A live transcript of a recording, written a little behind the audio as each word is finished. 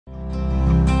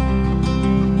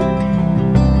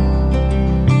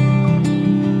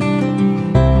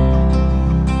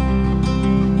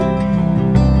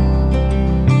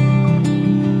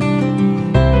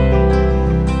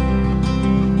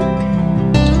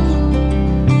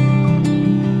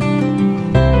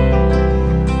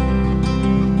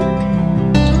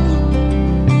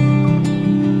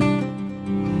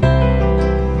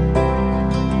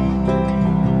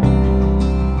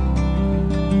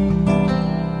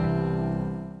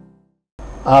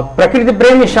प्रकृति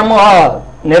प्रेमी समूह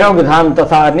निरोगधाम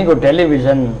तथा अरनिको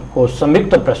टेलिभिजनको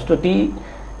संयुक्त प्रस्तुति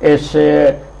यस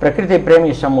प्रकृति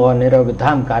प्रेमी समूह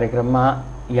निरोगधाम कार्यक्रममा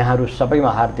यहाँहरू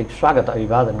सबैमा हार्दिक स्वागत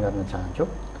अभिवादन गर्न चाहन्छु।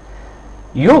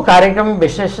 यो कार्यक्रम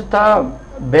विशेषतः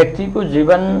व्यक्तिको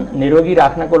जीवन निरोगी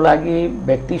राख्नको लागि,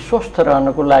 व्यक्ति स्वस्थ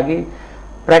रहनको लागि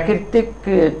प्राकृतिक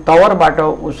तवरबाट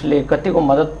उसले कतिको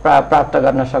मद्दत प्राप्त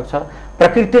गर्न सक्छ,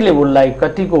 प्रकृतिले उसलाई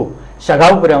कतिको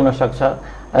सघाउ पुर्याउन सक्छ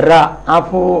र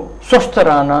आफू स्वस्थ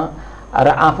रहन र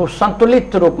आफू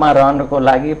सन्तुलित रूपमा रहनको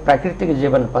लागि प्राकृतिक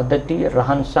जीवन पद्धति,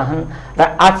 रहन सहन र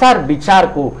आचार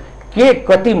विचारको के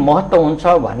कति महत्त्व हुन्छ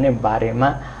भन्ने बारेमा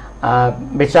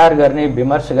विचार गर्ने,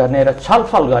 विमर्श गर्ने र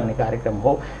छलफल गर्ने कार्यक्रम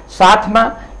हो।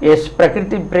 साथमा यस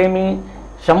प्रकृति प्रेमी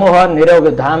समूह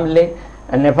निरोगधामले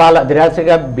नेपाल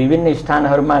अधिराज्यका विभिन्न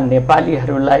स्थानहरूमा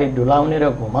नेपालीहरूलाई डुलाउने र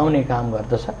घुमाउने काम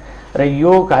गर्दछ र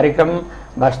यो कार्यक्रम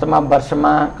वास्तवमा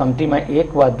वर्षमा कम्तीमा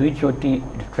 1 वा 2 चोटि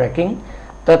ट्रेकिङ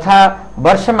तथा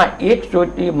वर्षमा 1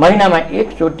 चोटि, महिनामा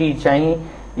 1 चोटि चाहिँ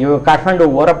यो काठमाडौँ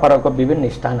वरपरको विभिन्न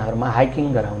स्थानहरूमा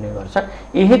हाइकिङ गराउने गर्छ।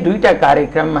 यही दुईटा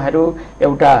कार्यक्रमहरू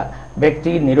एउटा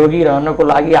व्यक्ति निरोगी रहनको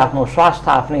लागि, आफ्नो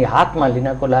स्वास्थ्य आफ्नै हातमा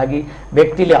लिनको लागि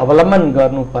व्यक्तिले अवलम्बन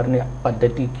गर्नुपर्ने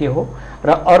पद्धति के हो र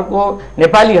अर्को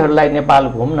नेपालीहरूलाई नेपाल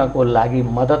घुम्नको लागि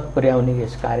मद्दत पुर्याउने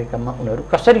यस कार्यक्रममा उनीहरू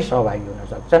कसरी सहभागी हुन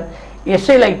सक्छन्,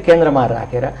 यसैलाई केन्द्रमा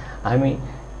राखेर हामी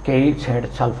केही क्षण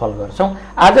छलफल गर्छौँ।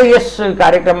 आज यस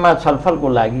कार्यक्रममा छलफलको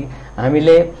लागि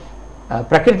हामीले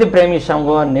प्रकृति प्रेमी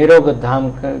समूह निरोगधाम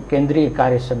केन्द्रीय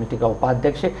कार्य समितिका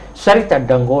उपाध्यक्ष सरिता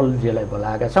डङ्गोलजीलाई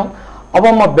बोलाएका छौँ। अब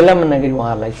म विलम्ब नगरी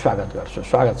उहाँलाई स्वागत गर्छु।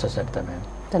 स्वागत छ सरिता म्याम।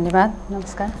 धन्यवाद,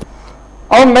 नमस्कार।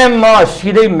 अब म्याम म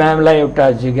सिधै म्यामलाई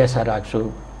एउटा जिज्ञासा राख्छु।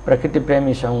 प्रकृति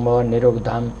प्रेमी समूह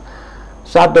निरोगधाम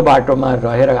सातो बाटोमा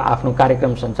रहेर आफ्नो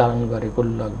कार्यक्रम सञ्चालन गरेको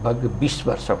लगभग 20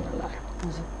 वर्ष हुन लाग्यो।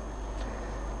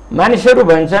 मानिसहरू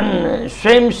भन्छन्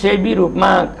स्वयंसेवी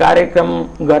रूपमा कार्यक्रम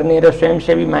गर्ने र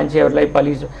स्वयंसेवी मान्छेहरूलाई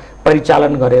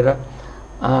परिचालन गरेर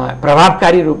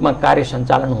प्रभावकारी रूपमा कार्य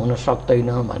सञ्चालन हुन सक्दैन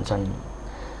भन्छन्।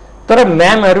 तर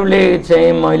म्यामहरूले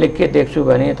चाहिँ मैले के देख्छु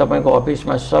भने तपाईँको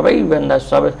अफिसमा सबैभन्दा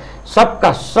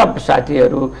सबका सब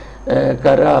साथीहरू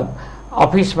र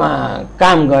अफिसमा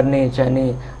काम गर्ने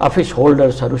चाहिँ अफिस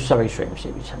होल्डर्सहरू सबै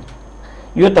स्वयंसेवी छन्।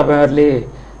 यो तपाईँहरूले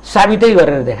साबितै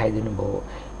गरेर देखाइदिनु भयो।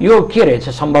 यो के रहेछ,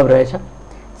 सम्भव रहेछ?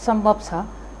 सम्भव छ,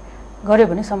 गऱ्यो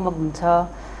भने सम्भव हुन्छ।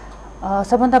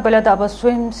 सबभन्दा पहिला त अब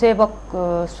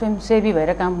स्वयंसेवी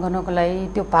भएर काम गर्नको लागि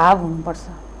त्यो भाव हुनुपर्छ।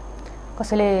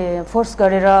 कसैले फोर्स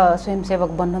गरेर स्वयंसेवक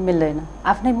बन्न मिल्दैन।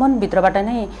 आफ्नै मनभित्रबाट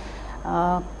नै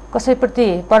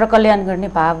कसैप्रति परकल्याण गर्ने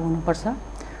भाव हुनुपर्छ।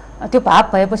 त्यो भाव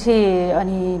भएपछि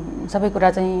अनि सबै कुरा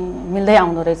चाहिँ मिल्दै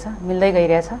आउँदो रहेछ, मिल्दै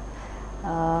गइरहेछ।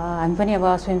 हामी पनि अब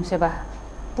स्वयंसेवा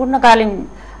पूर्णकालीन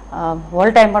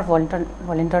होल टाइमर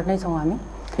भोलिन्टियर नै छौँ हामी।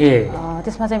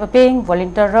 त्यसमा चाहिँ अब पेइङ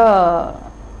भोलिन्टियर र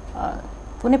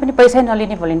कुनै पनि पैसै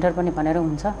नलिने भोलिन्टियर पनि भनेर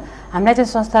हुन्छ। हामीलाई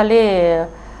चाहिँ संस्थाले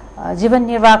जीवन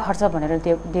निर्वाह खर्च भनेर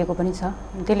दिएको पनि छ।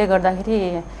 त्यसले गर्दाखेरि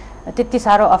त्यति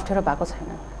साह्रो अप्ठ्यारो भएको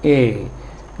छैन।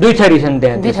 दुई थरी छन्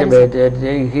त्यहाँ,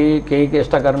 केही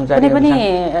यस्ता कर्मचारी कुनै पनि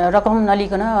रकम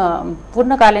नलिकन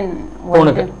पूर्णकालीन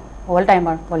होल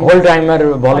टाइमर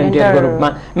भोलिन्टियरको रूपमा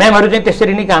म्यामहरू चाहिँ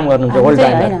त्यसरी नै काम गर्नुहुन्छ? होल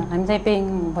टाइमर हैन, हामी चाहिँ पेइङ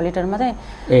भोलिन्टियरमा चाहिँ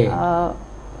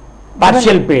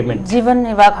पार्शियल पेमेन्ट, जीवन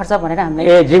निर्वाह खर्च भनेर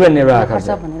हामीलाई जीवन निर्वाह खर्च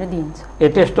भनेर दिइन्छ।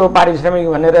 त्यस्तो पारिश्रमिक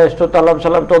भनेर यस्तो तलब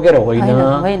सलब तोकेर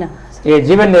होइन,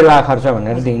 जीवन निर्वाह खर्च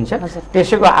भनेर दिइन्छ।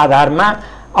 त्यसैको आधारमा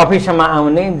अफिसमा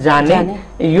आउने जाने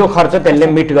यो खर्च त्यसले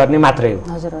मिट गर्ने मात्रै हो।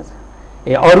 हजुर हजुर।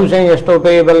 अरू चाहिँ यस्तो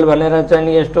पेएबल भनेर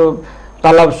चाहिँ यस्तो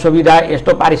तलब सुविधा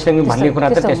यस्तो पारिश्रमिक भन्ने कुरा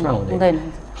त त्यसमा हुँदैन।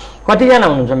 कतिजना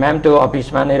हुनुहुन्छ म्याम त्यो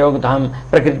अफिसमा निरोगधाम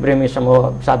प्रकृति प्रेमी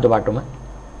समूह सातो बाटोमा?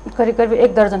 करिब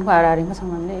 1 दर्जनको हाराहारीमा छौँ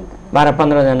हामीले।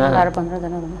 12-15 जना। 12-15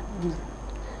 जना।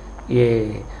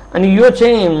 अनि यो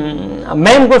चाहिँ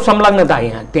म्यामको संलग्नता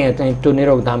यहाँ त्यहाँ चाहिँ त्यो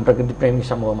निरोगधाम प्रकृति प्रेमी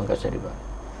समूहमा कसरी भयो?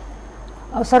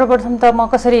 अब सर्वप्रथम त म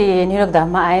कसरी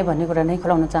निरोगधाममा आएँ भन्ने कुरा नै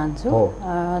खुलाउन चाहन्छु।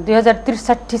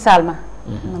 2063 सालमा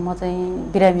म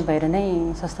चाहिँ बिरामी भएर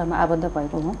नै संस्थामा आबद्ध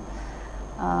भएको हुँ।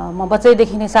 म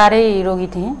बच्चैदेखि नै साह्रै रोगी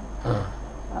थिएँ।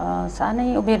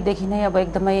 सानै उमेरदेखि नै अब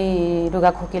एकदमै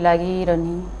रुगाखोकी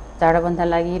लागिरहने, जाडोबन्दा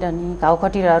लागिरहने,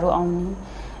 घाउखटिराहरू आउने,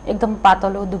 एकदम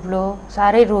पातलो दुब्लो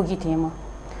साह्रै रोगी थिएँ म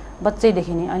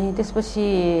बच्चैदेखि नै। अनि त्यसपछि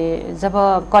जब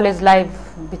कलेज लाइफ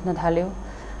बित्न थाल्यो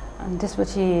अनि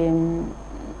त्यसपछि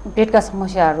पेटका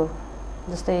समस्याहरू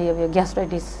जस्तै अब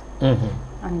ग्यास्ट्राइटिस,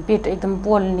 अनि पेट एकदम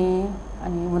पोल्ने,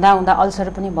 अनि हुँदा अल्सर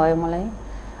पनि भयो मलाई।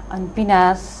 अनि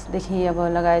पिनासदेखि अब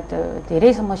लगायत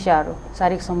धेरै समस्याहरू,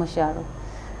 शारीरिक समस्याहरू,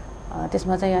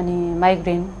 त्यसमा चाहिँ अनि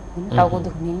माइग्रेन, टाउको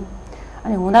दुख्ने,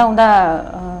 अनि हुँदा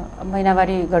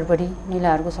महिनावारी गडबडी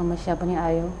महिलाहरूको समस्या पनि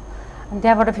आयो। अनि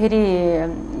त्यहाँबाट फेरि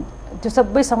त्यो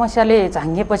सबै समस्याले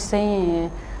झाँगिएपछि चाहिँ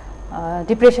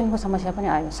डिप्रेसनको समस्या पनि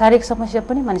आयो, शारीरिक समस्या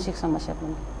पनि मानसिक समस्या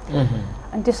पनि।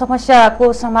 अनि त्यो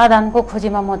समस्याको समाधानको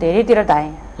खोजीमा म धेरैतिर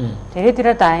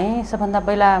धाएँ। सबभन्दा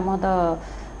पहिला म त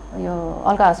यो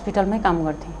अल्का हस्पिटलमै काम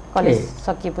गर्थेँ। कलेज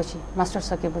सकिएपछि, मास्टर्स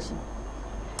सकिएपछि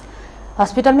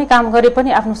हस्पिटलमै काम गरे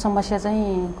पनि आफ्नो समस्या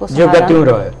चाहिँ को समाधान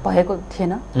भएको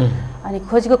थिएन। अनि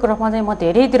खोजीको क्रममा चाहिँ म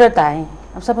धेरैतिर धाएँ।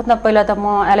 अब सबभन्दा पहिला त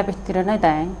म एलोपेथीतिर नै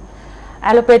धाएँ।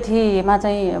 एलोपेथीमा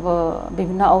चाहिँ अब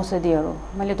विभिन्न औषधिहरू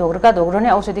मैले धोग्रो नै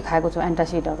औषधि खाएको छु,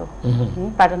 एन्टासिडहरू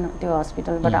पाटन त्यो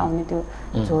हस्पिटलबाट आउने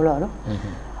त्यो झोलहरू।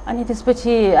 अनि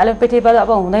त्यसपछि एलोपेथीबाट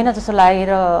अब हुँदैन जस्तो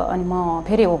लागेर अनि म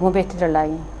फेरि होमियोपेथीतिर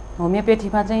लागेँ।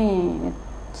 होमियोपेथीमा चाहिँ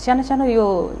सानो सानो यो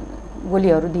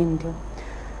गोलीहरू दिन्थ्यो,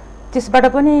 त्यसबाट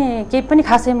पनि केही पनि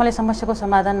खासै मलाई समस्याको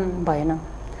समाधान भएन।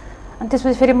 अनि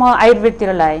त्यसपछि फेरि म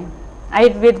आयुर्वेदतिर लागेँ।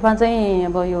 आयुर्वेदमा चाहिँ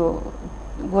अब यो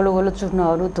गोलो गोलो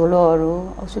चूर्णहरू, धुलोहरू,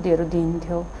 औषधिहरू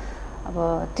दिइन्थ्यो। अब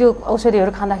त्यो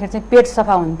औषधिहरू खाँदाखेरि चाहिँ पेट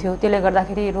सफा हुन्थ्यो, त्यसले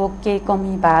गर्दाखेरि रोग केही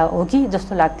कमी हो कि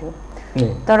जस्तो लाग्थ्यो।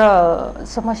 तर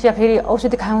समस्या फेरि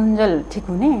औषधि खाउन्जेल ठिक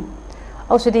हुने,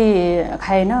 औषधि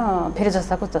खाएन फेरि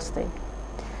जस्ताको जस्तै।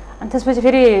 अनि त्यसपछि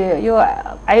फेरि यो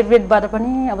आयुर्वेदबाट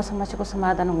पनि अब समस्याको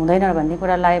समाधान हुँदैन भन्ने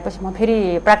कुरा लागेपछि म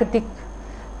फेरि प्राकृतिक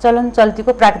चलन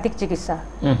चल्तीको प्राकृतिक चिकित्सा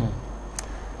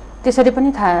त्यसरी पनि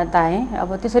धाएँ।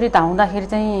 अब त्यसरी धाउँदाखेरि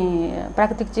चाहिँ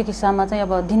प्राकृतिक चिकित्सामा चाहिँ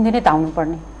अब दिनदिनै धाउनु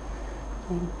पर्ने।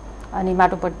 अनि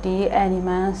माटोपट्टी,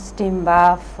 एनिमा, स्टिम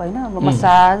बाफ होइन, अब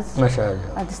मसाज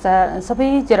त्यस्ता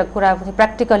सबै कुरा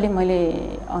प्र्याक्टिकल्ली मैले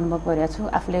अनुभव गरेको छु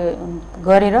आफूले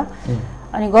गरेर।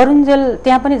 अनि गरुन्जेल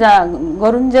त्यहाँ पनि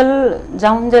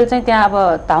जाउन्जेल चाहिँ त्यहाँ अब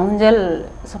धाउन्जेल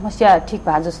समस्या ठिक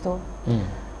भए जस्तो।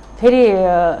 फेरि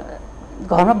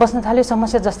घरमा बस्न थाल्यो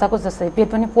समस्या जस्ताको जस्तै, पेट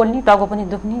पनि पोल्ने, टाउको पनि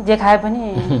दुख्ने, जे खाए पनि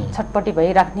छटपट्टि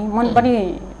भइराख्ने, मन पनि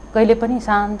कहिले पनि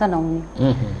शान्त नहुने।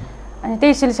 अनि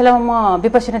त्यही सिलसिलामा म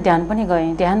विपश्यना ध्यान पनि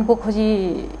गएँ। ध्यानको खोजी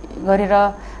गरेर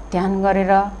ध्यान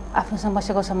गरेर आफ्नो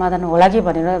समस्याको समाधान होला कि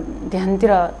भनेर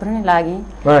ध्यानतिर पनि लागेँ।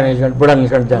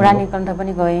 बुढानीकण्ठ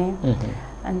पनि गएँ।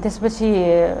 अनि त्यसपछि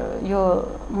यो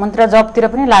मन्त्र जपतिर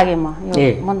पनि लागेँ म।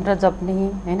 यो मन्त्र जप्ने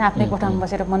होइन, आफ्नै कोठामा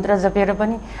बसेर मन्त्र जपेर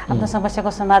पनि आफ्नो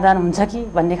समस्याको समाधान हुन्छ कि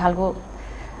भन्ने खालको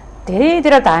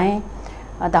धेरैतिर धाएँ।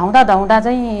 धाउँदा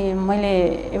चाहिँ मैले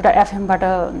एउटा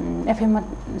एफएममा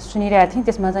सुनिरहेको थिएँ।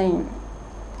 त्यसमा चाहिँ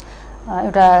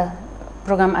एउटा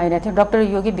प्रोग्राम आइरहेको थियो, डाक्टर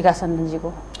योगी विकासानन्दजीको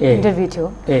इन्टरभ्यू थियो।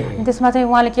 अनि त्यसमा चाहिँ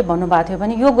उहाँले के भन्नुभएको थियो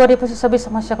भने योग गरेपछि सबै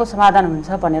समस्याको समाधान हुन्छ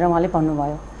भनेर उहाँले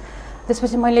भन्नुभयो।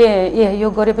 त्यसपछि मैले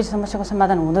योग गरेपछि समस्याको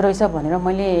समाधान हुँदो रहेछ भनेर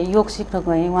मैले योग सिक्न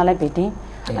गएँ, उहाँलाई भेटेँ।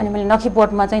 अनि मैले नखी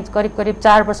बोर्डमा चाहिँ करिब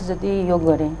 4 वर्ष जति योग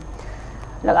गरेँ।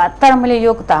 लगातार मैले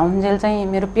योग धाउन्जेल चाहिँ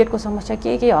मेरो पेटको समस्या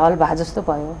के हल भए जस्तो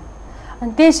भयो।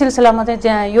 अनि त्यही सिलसिलामा चाहिँ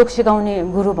त्यहाँ योग सिकाउने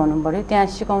गुरु भन्नु पऱ्यो, त्यहाँ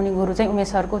सिकाउने गुरु चाहिँ उमेश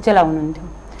सरको चेला हुनुहुन्थ्यो।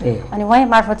 अनि उहाँ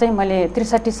मार्फत चाहिँ मैले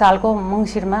 63 सालको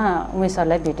मङ्सिरमा उमेश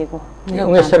सरलाई भेटेको।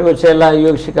 उमेश सरको चेला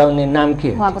योग सिकाउने नाम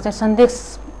के? उहाँको चाहिँ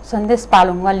सन्देश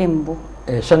पालुङवा लिम्बू।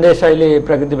 सन्देश अहिले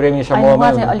प्रकृति प्रेमी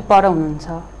समूहमा चाहिँ अलिक पर हुनुहुन्छ,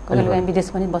 कहिले काहीँ विदेश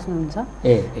पनि बस्नुहुन्छ।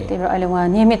 त्यही भएर अहिले उहाँ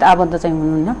नियमित आबद्ध चाहिँ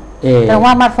हुनुहुन्न। तर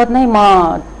उहाँ मार्फत नै म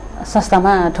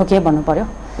संस्थामा ठोकिए भन्नु पर्यो।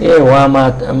 उहाँ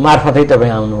मार्फतै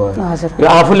तपाईँ आउनुभयो। हजुर। यो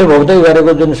आफूले भोग्दै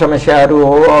गरेको जुन समस्याहरू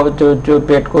हो, अब त्यो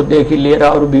पेटकोदेखि लिएर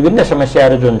अरू विभिन्न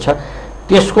समस्याहरू जुन छ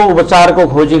त्यसको उपचारको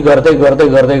खोजी गर्दै गर्दै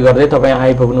गर्दै गर्दै तपाईँ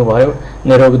आइपुग्नु भयो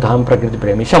निरोगधाम प्रकृति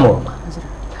प्रेमी समूहमा।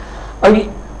 अब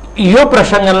यो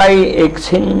प्रसङ्गलाई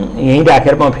एकछिन यहीँ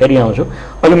राखेर म फेरि आउँछु।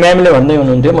 अहिले म्यामले भन्दै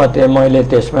हुनुहुन्थ्यो, मैले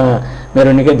त्यसमा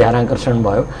मेरो निकै ध्यान आकर्षण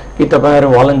भयो कि तपाईँहरू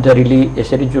भलन्टरीली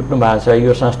यसरी जुट्नु भएको छ,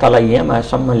 यो संस्थालाई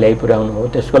यहाँसम्म ल्याइ पुर्याउनु हो।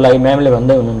 त्यसको लागि म्यामले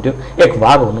भन्दै हुनुहुन्थ्यो एक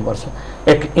भाव हुनुपर्छ,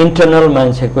 एक इन्टरनल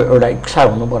मान्छेको एउटा इच्छा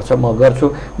हुनुपर्छ, म गर्छु,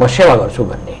 म सेवा गर्छु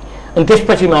भन्ने। अनि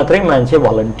त्यसपछि मात्रै मान्छे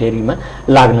भलन्टरीमा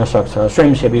लाग्न सक्छ,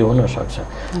 स्वयंसेवी हुन सक्छ।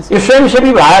 यो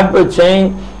स्वयंसेवी भाव चाहिँ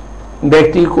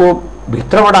व्यक्तिको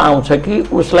भित्रबाट आउँछ कि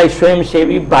उसलाई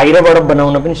स्वयंसेवी बाहिरबाट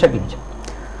बनाउन पनि सकिन्छ?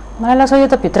 मलाई लाग्छ यो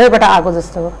त भित्रैबाट आएको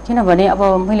जस्तो हो। किनभने अब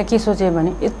मैले के सोचेँ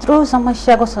भने यत्रो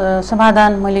समस्याको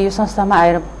समाधान मैले यो संस्थामा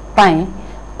आएर पाएँ।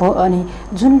 अनि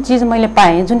जुन चिज मैले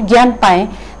पाएँ, जुन ज्ञान पाएँ,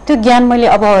 त्यो ज्ञान मैले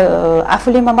अब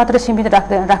आफूलेमा मात्र सीमित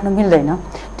राख्नु मिल्दैन।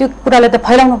 त्यो कुरालाई त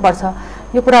फैलाउनु पर्छ।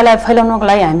 यो कुरालाई फैलाउनको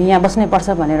लागि हामी यहाँ बस्नैपर्छ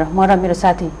भनेर म र मेरो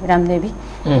साथी रामदेवी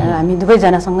हामी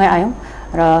दुवैजना सँगै आयौँ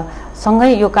र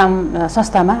सँगै यो काम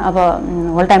संस्थामा अब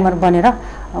होल टाइमर बनेर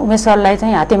उमेश सरलाई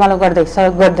चाहिँ हातेमालो गर्दै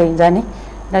सहयोग गर्दै जाने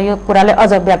र यो कुरालाई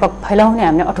अझ व्यापक फैलाउने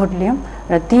हामीले अठोट लियौँ।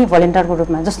 र ती भलिन्टियरको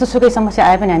रूपमा जस्तो सुकै समस्या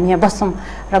आए पनि हामी यहाँ बस्छौँ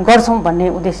र गर्छौँ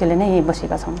भन्ने उद्देश्यले नै यहीँ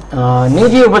बसेका छौँ।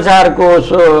 निजी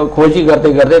उपचारको खोजी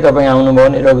गर्दै गर्दै तपाईँ आउनुभयो,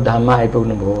 निरोगधाममा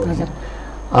आइपुग्नु भयो।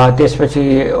 त्यसपछि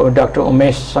डाक्टर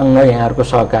उमेशसँग यहाँहरूको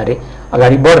सहकारी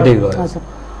अगाडि बढ्दै गयो।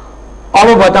 अब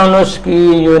बताउनुहोस् कि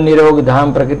यो निरोग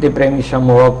धाम प्रकृति प्रेमी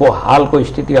समूहको हालको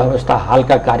स्थिति अवस्था,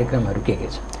 हालका कार्यक्रमहरू के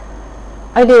छ?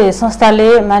 अहिले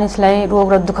संस्थाले मानिसलाई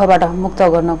रोग र दुःखबाट मुक्त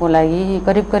गर्नको लागि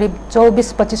करिब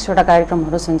 24-25 वटा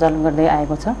कार्यक्रमहरू सञ्चालन गर्दै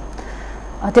आएको छ।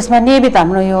 त्यसमा नियमित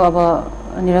हाम्रो यो अब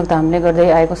निरोग धामले गर्दै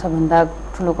आएको सबभन्दा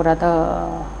ठुलो कुरा त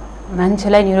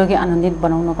मान्छेलाई निरोगी आनन्दित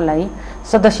बनाउनको लागि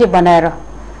सदस्य बनाएर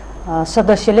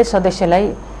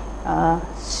सदस्यलाई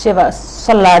सेवा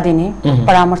सल्लाह दिने,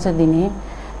 परामर्श दिने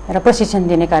र प्रशिक्षण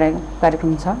दिने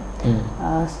कार्यक्रम छ।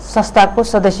 संस्थाको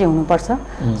सदस्य हुनुपर्छ।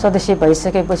 सदस्य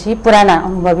भइसकेपछि पुराना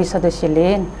अनुभवी सदस्यले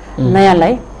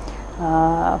नयाँलाई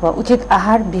अब उचित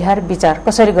आहार विहार विचार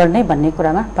कसरी गर्ने भन्ने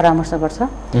कुरामा परामर्श गर्छ।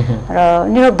 र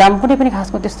निरोग धाम कुनै पनि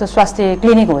खासको त्यस्तो स्वास्थ्य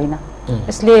क्लिनिक होइन।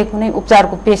 यसले कुनै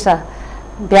उपचारको पेसा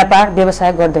व्यापार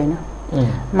व्यवसाय गर्दैन।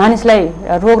 मानिसलाई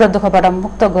रोग र दुःखबाट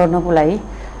मुक्त गर्नको लागि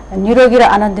निरोगी र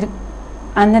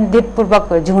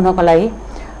आनन्दितपूर्वक जिउनको लागि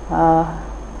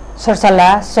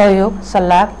सरसल्लाह, सहयोग,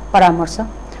 सल्लाह, परामर्श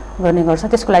गर्ने गर्छ।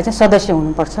 त्यसको लागि चाहिँ सदस्य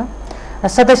हुनुपर्छ। र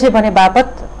सदस्य बने बापत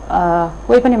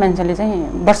कोही पनि मान्छेले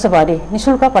चाहिँ वर्षभरि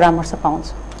निःशुल्क परामर्श पाउँछ।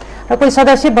 र कोही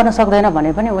सदस्य बन्न सक्दैन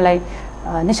भने पनि उसलाई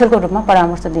निःशुल्क रूपमा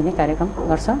परामर्श दिने कार्यक्रम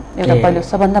गर्छ। एउटा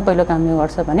सबभन्दा पहिलो काम यो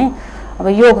गर्छ भने अब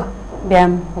योग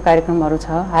व्यायामको कार्यक्रमहरू छ।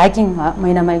 हाइकिङ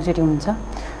महिनामा एकचोटि हुन्छ।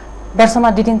 वर्षमा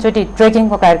 2-3 चोटि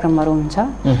ट्रेकिङको कार्यक्रमहरू हुन्छ।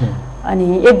 अनि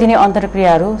 1 दिने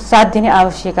अन्तर्क्रियाहरू, 7 दिने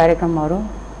आवश्यक कार्यक्रमहरू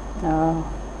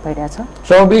भइरहेछ।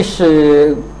 24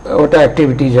 वटा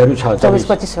एक्टिभिटिजहरू छ।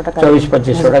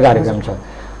 24-25 वटा कार्यक्रम छ।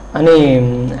 अनि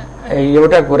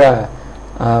एउटा कुरा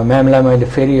म्यामलाई मैले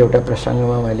फेरि एउटा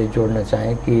प्रसङ्गमा मैले जोड्न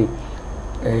चाहेँ कि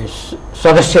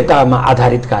सदस्यतामा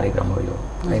आधारित कार्यक्रम हो यो,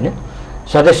 होइन?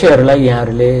 सदस्यहरूलाई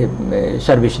यहाँहरूले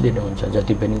सर्भिस दिनुहुन्छ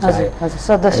जति पनि, चाहे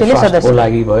स्वास्थ्यको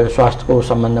लागि भयो, स्वास्थ्यको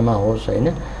सम्बन्धमा होस्, होइन?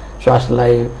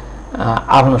 स्वास्थ्यलाई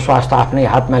आफ्नो स्वास्थ्य आफ्नै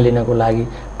हातमा लिनको लागि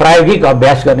प्रायोगिक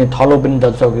अभ्यास गर्ने थलो पनि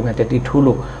दलचौकीमा त्यति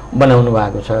ठुलो बनाउनु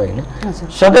भएको छ, होइन?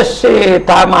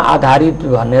 सदस्यतामा आधारित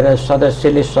भनेर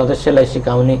सदस्यलाई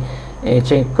सिकाउने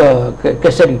चाहिँ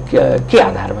कसरी, के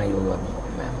आधारमा यो गर्नु?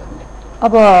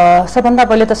 अब सबभन्दा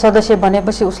पहिले त सदस्य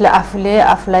बनेपछि उसले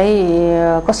आफूलाई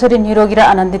कसरी निरोगी र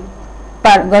आनन्दित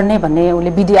गर्ने भन्ने उसले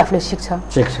विधि आफूले सिक्छ।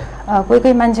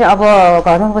 कोही मान्छे अब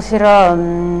घरमा बसेर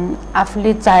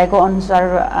आफूले चाहेको अनुसार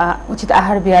उचित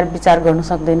आहार विहार विचार गर्न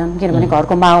सक्दैनन्, किनभने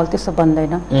घरको माहौल त्यस्तो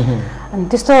बन्दैन। अनि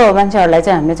त्यस्तो मान्छेहरूलाई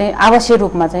चाहिँ हामीले चाहिँ आवश्यक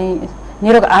रूपमा चाहिँ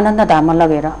निरोग आनन्द धाममा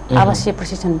लगेर आवश्यक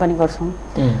प्रशिक्षण पनि गर्छौँ।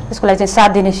 त्यसको लागि चाहिँ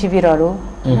 7 दिने शिविरहरू,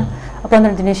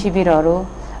 15 दिने शिविरहरू,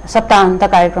 सप्ताहन्त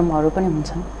कार्यक्रमहरू पनि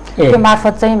हुन्छन्। त्यो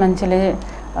मार्फत चाहिँ मान्छेले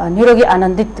निरोगी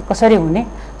आनन्दित कसरी हुने,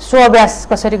 स्वाभ्यास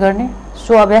कसरी गर्ने,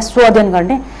 स्वाध्ययन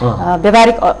गर्ने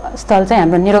व्यावहारिक स्थल चाहिँ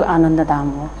हाम्रो निरोग आनन्द धाम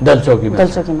हो, दलचौकीमा।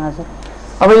 हजुर।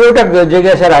 अब एउटा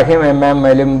जिज्ञासा राखेँ म्याम,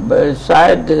 मैले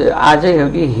सायद आजै हो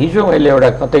कि हिजो मैले एउटा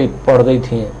कतै पढ्दै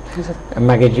थिएँ,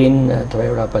 म्यागजिन अथवा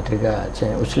एउटा पत्रिका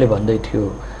चाहिँ, उसले भन्दै थियो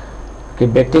कि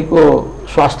व्यक्तिको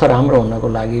स्वास्थ्य राम्रो हुनको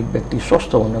लागि, व्यक्ति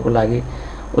स्वस्थ हुनको लागि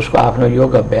उसको आफ्नो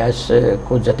योग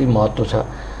अभ्यासको जति महत्त्व छ,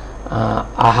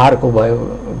 आहारको भयो,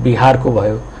 विहारको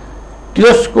भयो,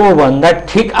 त्यसको भन्दा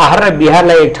ठिक आहार र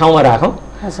विहारलाई एक ठाउँमा राखौँ,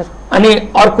 अनि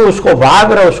अर्को उसको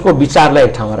भाग र उसको विचारलाई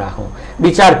एक ठाउँमा राखौँ।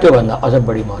 विचार त्योभन्दा अझ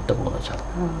बढी महत्त्वपूर्ण छ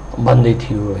भन्दै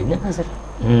थियो, होइन?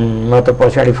 म त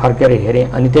पछाडि फर्केर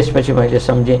हेरेँ, अनि त्यसपछि मैले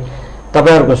सम्झेँ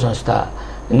तपाईँहरूको संस्था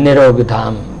निरोग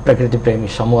धाम प्रकृति प्रेमी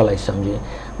समूहलाई सम्झेँ।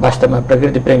 वास्तवमा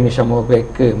प्रकृति प्रेमी समूहको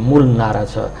एक मूल नारा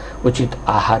छ उचित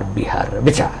आहार विहार र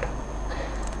विचार।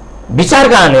 विचार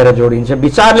कहाँनिर जोडिन्छ?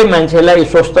 विचारले मान्छेलाई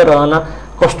स्वस्थ रहन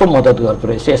कस्तो मद्दत गर्दो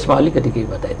रहेछ, यसमा अलिकति केही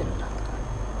बताइदिनु न।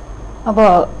 अब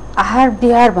आहार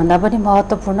विहार भन्दा पनि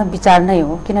महत्त्वपूर्ण विचार नै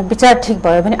हो, किन विचार ठिक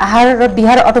भयो भने आहार र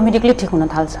विहार अटोमेटिकली ठिक हुन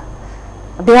थाल्छ।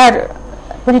 विहार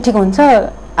पनि ठिक हुन्छ,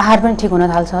 आहार पनि ठिक हुन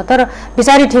थाल्छ। तर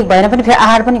विचारै ठिक भएन पनि फेरि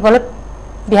आहार पनि गलत,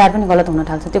 विहार पनि गलत हुन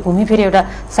थाल्छ। त्यो घुमी फेरि एउटा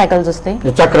साइकल जस्तै,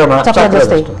 चक्र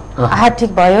जस्तै। आहार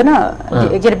ठिक भयो न,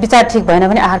 विचार ठिक भएन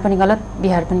भने आहार पनि गलत,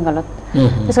 विहार पनि गलत।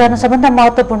 त्यस कारण सबभन्दा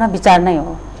महत्त्वपूर्ण विचार नै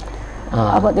हो।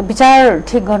 अब विचार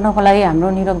ठिक गर्नको लागि हाम्रो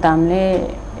निरोग धामले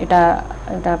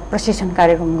एउटा प्रशिक्षण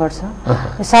कार्यक्रम गर्छ।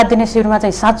 7 दिने शिविरमा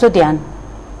चाहिँ साँचो ध्यान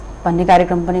भन्ने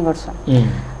कार्यक्रम पनि गर्छ।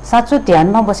 साँचो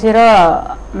ध्यानमा बसेर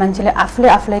मान्छेले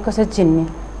आफूलाई कसरी चिन्ने,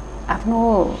 आफ्नो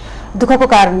दुःखको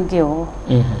कारण के हो,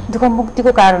 दुःख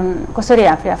मुक्तिको कारण कसरी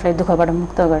आफूलाई दुःखबाट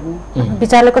मुक्त गर्ने,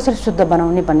 विचारलाई कसरी शुद्ध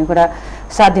बनाउने भन्ने कुरा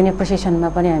 7 दिने प्रशिक्षणमा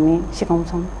पनि हामी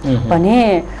सिकाउँछौँ। भने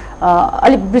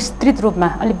अलिक विस्तृत रूपमा,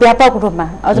 अलिक व्यापक रूपमा,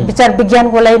 अझ विचार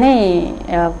विज्ञानको लागि नै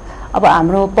अब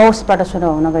हाम्रो पौषबाट सुरु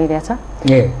हुन गइरहेछ।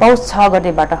 पौष 6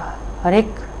 गतेबाट हरेक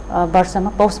वर्षमा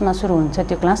पौषमा सुरु हुन्छ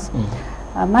त्यो क्लास।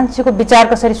 मान्छेको विचार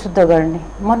कसरी शुद्ध गर्ने,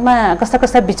 मनमा कस्ता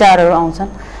कस्ता विचारहरू आउँछन्,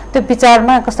 त्यो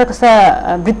विचारमा कस्ता कस्ता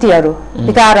वृत्तिहरू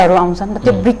विकारहरू आउँछन्,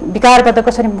 त्यो विकारबाट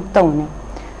कसरी मुक्त हुने,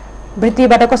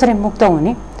 वृत्तिबाट कसरी मुक्त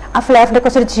हुने, आफूलाई आफूले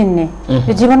कसरी चिन्ने,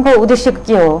 यो जीवनको उद्देश्य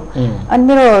के हो, अनि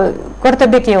मेरो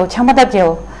कर्तव्य के हो, क्षमता के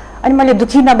हो, अनि मैले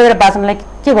दुखी नभएर बाँच्नलाई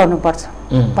के गर्नुपर्छ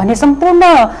भन्ने सम्पूर्ण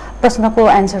प्रश्नको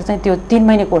एन्सर चाहिँ त्यो 3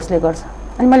 महिने कोर्सले गर्छ।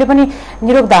 अनि मैले पनि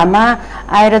निरोग धाममा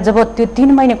आएर जब त्यो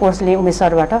 3 महिने कोर्स लिएँ उमेश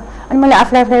सरबाट, अनि मैले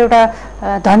आफूलाई एउटा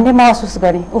धन्य महसुस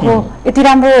गरेँ। ओहो, यति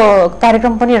राम्रो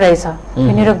कार्यक्रम पनि रहेछ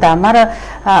यो निरोग धाममा, र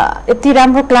यति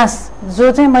राम्रो क्लास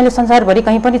जो चाहिँ मैले संसारभरि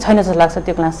कहीँ पनि छैन जस्तो लाग्छ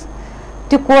त्यो क्लास,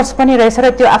 त्यो कोर्स पनि रहेछ, र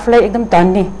त्यो आफूलाई एकदम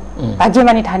धन्य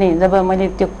भाग्यमानी ठाने जब मैले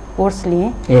त्यो कोर्स लिएँ।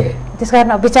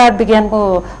 त्यसकारण विचार विज्ञानको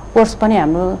कोर्स पनि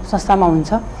हाम्रो संस्थामा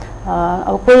हुन्छ।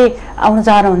 अब कोही आउनु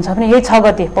चाहनुहुन्छ भने यही 6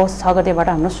 गते पौष 6 गतेबाट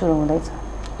हाम्रो सुरु हुँदैछ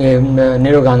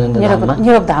निरोग धाममा।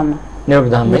 निरोग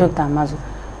धाममा हजुर।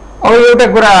 अब एउटा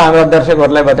कुरा हाम्रा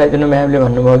दर्शकहरूलाई बताइदिनु, म्यामले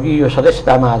भन्नुभयो कि यो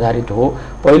सदस्यतामा आधारित हो।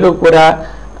 पहिलो कुरा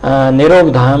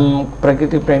निरोग धाम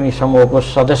प्रकृति प्रेमी समूहको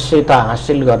सदस्यता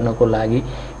हासिल गर्नको लागि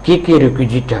के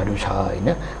रिक्विजिटहरू छ होइन।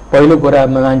 पहिलो कुरा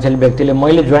मान्छेले व्यक्तिले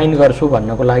मैले जोइन गर्छु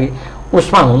भन्नको लागि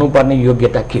उसमा हुनुपर्ने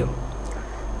योग्यता के हो?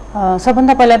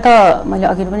 सबभन्दा पहिला त मैले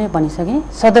अघि पनि भनिसकेँ,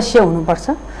 सदस्य हुनुपर्छ।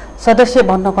 सदस्य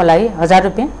बन्नको लागि 1000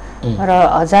 रुपियाँ, र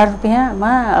 1000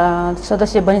 रुपियाँमा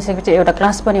सदस्य बनिसकेपछि एउटा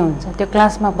क्लास पनि हुन्छ। त्यो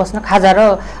क्लासमा बस्न खाजा र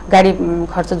गाडी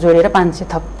खर्च जोडेर 500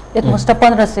 थप, एकमुष्ट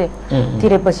 1500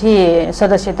 तिरेपछि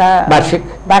सदस्यता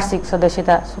वार्षिक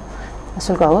सदस्यता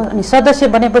शुल्क हो। अनि सदस्य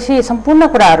बनेपछि सम्पूर्ण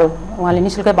कुराहरू उहाँले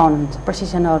निःशुल्कै पाउनुहुन्छ,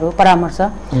 प्रशिक्षणहरू, परामर्श।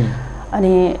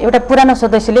 अनि एउटा पुरानो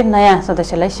सदस्यले नयाँ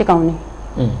सदस्यलाई सिकाउने,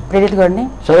 प्रेरित गर्ने,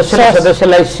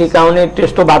 सदस्यलाई सिकाउने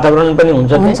त्यस्तो वातावरण पनि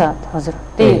हुन्छ हजुर।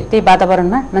 त्यही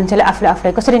वातावरणमा मान्छेले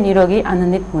आफूलाई कसरी निरोगी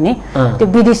आनन्दित हुने त्यो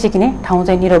विधि सिक्ने ठाउँ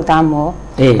चाहिँ निरोग धाम हो।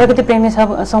 प्रकृति प्रेमी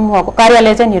समूहको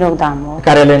कार्यालय चाहिँ निरोग धाम हो।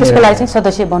 त्यसको लागि चाहिँ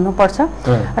सदस्य बन्नुपर्छ।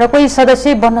 र कोही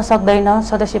सदस्य बन्न सक्दैन,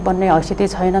 सदस्य बन्ने हैसियतै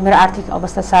छैन, मेरो आर्थिक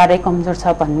अवस्था साह्रै कमजोर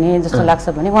छ भन्ने जस्तो लाग्छ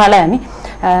भने उहाँलाई हामी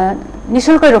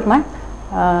निःशुल्क रूपमा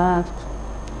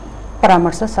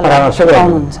परामर्श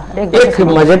पाउनुहुन्छ। एक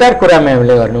मजेदार कुरा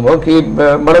म्यामले गर्नुभयो कि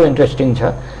बडो इन्ट्रेस्टिङ छ।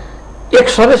 एक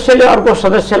सदस्यले अर्को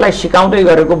सदस्यलाई सिकाउँदै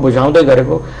गरेको, बुझाउँदै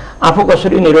गरेको आफू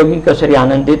कसरी निरोगी, कसरी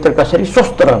आनन्दित र कसरी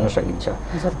स्वस्थ रहन सकिन्छ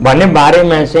भन्ने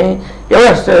बारेमा चाहिँ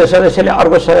एउटा सदस्यले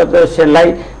अर्को सदस्यलाई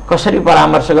कसरी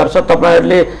परामर्श गर्छ,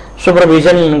 तपाईँहरूले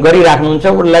सुपरभिजन गरिराख्नुहुन्छ,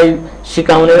 उसलाई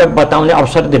सिकाउने र बताउने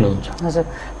अवसर दिनुहुन्छ। हजुर,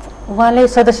 उहाँले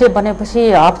सदस्य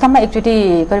बनेपछि हप्तामा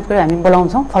एकचोटि करिब हामी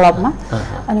बोलाउँछौँ फलोअपमा।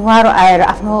 अनि उहाँहरू आएर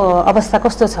आफ्नो अवस्था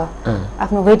कस्तो छ,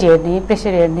 आफ्नो वेट हेर्ने,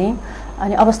 प्रेसर हेर्ने,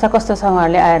 अनि अवस्था कस्तो छ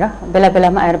उहाँहरूले आएर बेला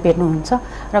बेलामा आएर भेट्नुहुन्छ।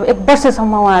 र 1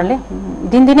 वर्षसम्म उहाँहरूले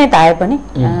दिनदिनै ताए पनि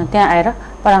त्यहाँ आएर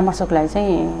परामर्शको लागि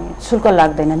चाहिँ शुल्क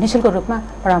लाग्दैन, निःशुल्क रूपमा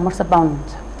परामर्श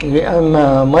पाउनुहुन्छ।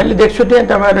 मैले देख्छु त्यहाँ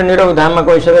तपाईँहरू निरोग धाममा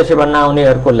कोही सदस्य बन्न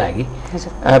आउनेहरूको लागि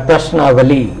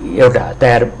प्रश्नावली एउटा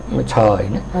तयार छ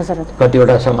होइन।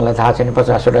 कतिवटा छ मलाई थाहा छैन,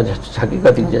 50वटा जस्तो छ कि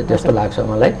कति जस्तो लाग्छ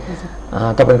मलाई।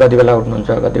 तपाईँ कति बेला उठ्नुहुन्छ,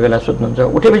 कति बेला सुत्नुहुन्छ,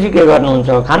 उठेपछि के गर्नुहुन्छ,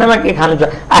 खानामा के खानुहुन्छ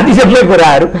आदि सबै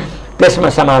कुराहरू त्यसमा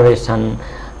समावेश छन्।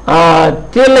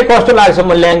 त्यसले कस्तो लाग्छ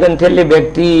मूल्याङ्कन? त्यसले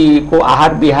व्यक्तिको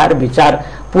आहार विहार विचार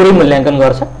पुरै मूल्याङ्कन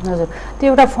गर्छ। हजुर, त्यो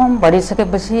एउटा फर्म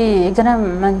भरिसकेपछि एकजना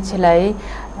मान्छेलाई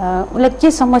उसलाई के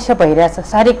समस्या भइरहेछ,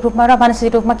 शारीरिक रूपमा र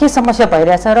मानसिक रूपमा के समस्या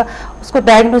भइरहेछ र उसको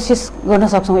डायग्नोसिस गर्न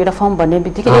सक्छौँ एउटा फर्म भन्ने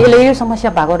बित्तिकै यसले यो समस्या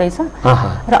भएको रहेछ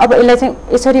र अब यसलाई चाहिँ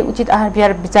यसरी उचित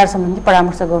आहार विचार सम्बन्धी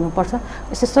परामर्श गर्नुपर्छ,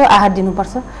 यस्तो आहार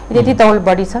दिनुपर्छ, यति तौल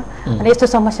बढी छ अनि यस्तो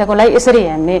समस्याको लागि यसरी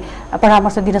हामीले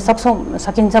परामर्श दिन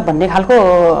सकिन्छ भन्ने खालको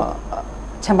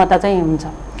क्षमता चाहिँ हुन्छ।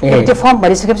 त्यो फर्म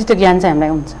भरिसकेपछि त्यो ज्ञान चाहिँ हामीलाई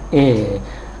हुन्छ।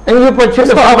 यो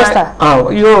पछिल्लो अवस्था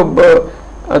यो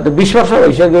 20 वर्ष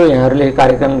भइसक्यो यहाँहरूले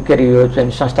कार्यक्रम के अरे यो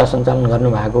चाहिँ संस्था सञ्चालन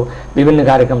गर्नुभएको, विभिन्न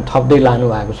कार्यक्रम थप्दै लानु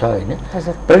भएको छ होइन।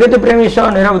 प्रकृति प्रेमी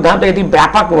निरोग धाम त यति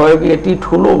व्यापक भयो कि यति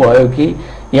ठुलो भयो कि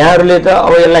यहाँहरूले त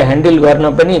अब यसलाई ह्यान्डल गर्न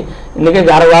पनि निकै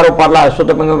गाह्रो पर्ला जस्तो।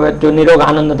 तपाईँको त्यो निरोग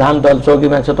आनन्द धाम दल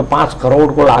चौकीमा छ त 5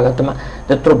 करोडको लागतमा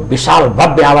त्यत्रो विशाल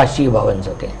भव्य आवासीय भवन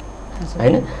छ त्यहाँ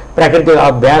होइन। प्राकृतिक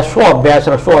अभ्यास, स्व अभ्यास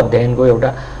र स्व अध्ययनको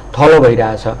एउटा थलो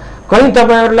भइरहेछ। कहीँ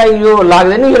तपाईँहरूलाई यो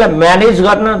लाग्दैन यसलाई म्यानेज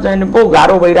गर्न चाहिँ पो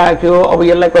गाह्रो भइराख्यो, अब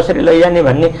यसलाई कसरी लैजाने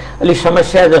भन्ने अलिक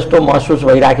समस्या जस्तो महसुस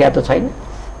भइराखेको त छैन?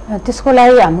 त्यसको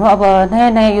लागि हाम्रो अब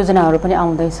नयाँ योजनाहरू पनि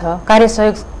आउँदैछ।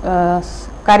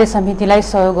 कार्य समितिलाई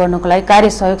सहयोग गर्नको लागि कार्य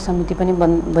सहयोग समिति पनि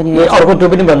बनिएको छ।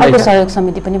 अर्को सहयोग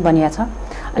समिति पनि बनिएको छ।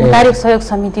 अनि कार्य सहयोग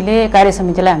समितिले कार्य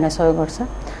समितिलाई हामीलाई सहयोग गर्छ।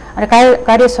 अनि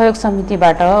कार्य सहयोग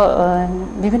समितिबाट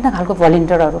विभिन्न खालको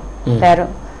भलिन्टियरहरू तयार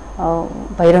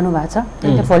भइरहनु भएको छ।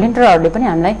 त्यो भलिन्टियरहरूले पनि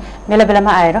हामीलाई बेला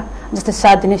बेलामा आएर जस्तै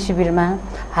 7 दिने शिविरमा,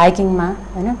 हाइकिङमा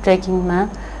होइन, ट्रेकिङमा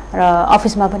र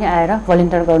अफिसमा पनि आएर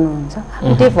भलिन्टियर गर्नुहुन्छ।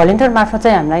 त्यो भलिन्टियर मार्फत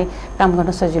चाहिँ हामीलाई काम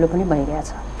गर्न सजिलो पनि भइरहेछ।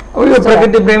 अब यो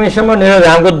प्रकृति प्रेमी समूह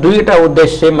निरोगधामको दुईटा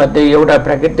उद्देश्य मध्ये एउटा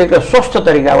प्राकृतिक र स्वस्थ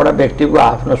तरिकाबाट व्यक्तिको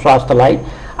आफ्नो स्वास्थ्यलाई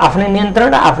आफ्नै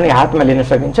नियन्त्रण र आफ्नै हातमा लिन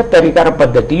सकिन्छ तरिका र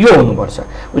पद्धति यो हुनुपर्छ।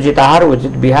 उचित आहार,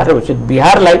 उचित विहार र उचित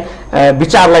विहारलाई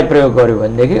विचारलाई प्रयोग गर्यो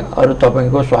भनेदेखि अरू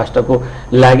तपाईँको स्वास्थ्यको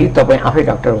लागि तपाईँ आफै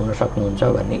डाक्टर हुन सक्नुहुन्छ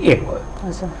भन्ने एक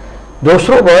भयो।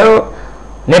 दोस्रो भयो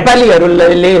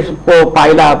नेपालीहरूले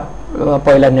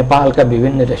पहिला नेपालका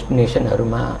विभिन्न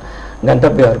डेस्टिनेसनहरूमा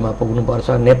गन्तव्यहरूमा पुग्नुपर्छ,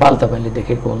 नेपाल तपाईँले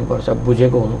देखेको हुनुपर्छ,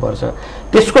 बुझेको हुनुपर्छ।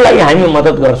 त्यसको लागि हामी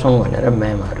मद्दत गर्छौँ भनेर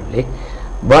म्यामहरूले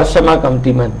वर्षमा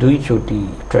कम्तीमा 2 चोटि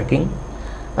ट्रेकिङ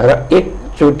र 1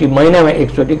 चोटि महिनामा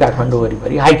 1 चोटि काठमाडौँ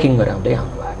वरिपरि हाइकिङ गराउँदै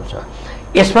आउनुभएको छ।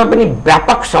 यसमा पनि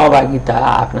व्यापक सहभागिता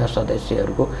आफ्ना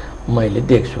सदस्यहरूको मैले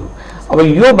देख्छु। अब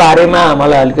यो बारेमा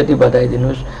मलाई अलिकति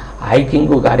बताइदिनुहोस्,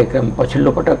 हाइकिङको कार्यक्रम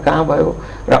पछिल्लो पटक कहाँ भयो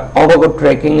र अबको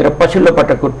ट्रेकिङ र पछिल्लो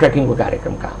पटकको ट्रेकिङको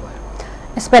कार्यक्रम कहाँ भयो?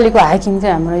 यसपालिको हाइकिङ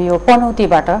चाहिँ हाम्रो यो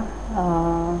पनौतीबाट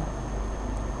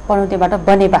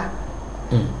बनेपा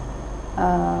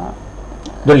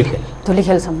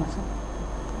धुलीखेलसम्म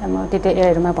त्यति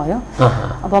एरियामा भयो।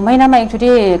 अब महिनामा एकचोटि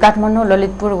काठमाडौँ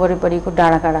ललितपुर वरिपरिको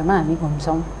डाँडाकाँडामा हामी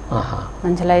घुम्छौँ।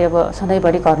 मान्छेलाई अब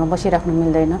सधैँभरि घरमा बसिराख्नु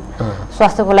मिल्दैन,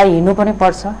 स्वास्थ्यको लागि हिँड्नु पनि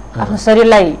पर्छ, आफ्नो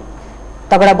शरीरलाई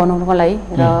तगडा बनाउनुको लागि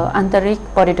र आन्तरिक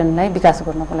पर्यटनलाई विकास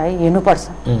गर्नको लागि हिँड्नुपर्छ।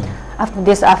 आफ्नो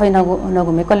देश आफै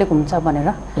नघुमे कसले घुम्छ भनेर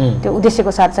त्यो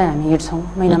उद्देश्यको साथ चाहिँ हामी हिँड्छौँ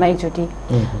महिनामा एकचोटि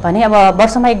भने। अब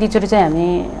वर्षमा 1-2 चोटि चाहिँ हामी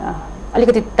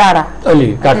अलिकति टाढा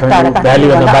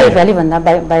भ्यालीभन्दा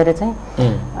बाहिर चाहिँ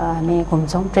हामी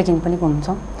घुम्छौँ, ट्रेकिङ पनि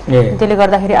घुम्छौँ। त्यसले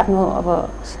गर्दाखेरि आफ्नो अब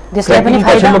देशलाई पनि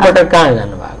फाइदा। कहाँ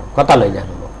जानुभएको, कता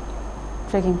लैजानुभयो?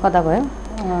 ट्रेकिङ कता भयो?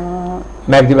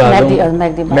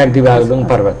 म्याग्दीबागलुङ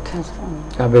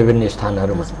पर्वतका विभिन्न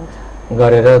स्थानहरूमा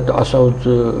गरेर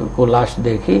असौजको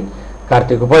लास्टदेखि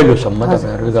कार्तिकको पहिलोसम्म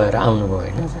तपाईँहरू गएर आउनुभयो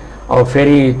होइन? अब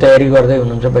फेरि तयारी गर्दै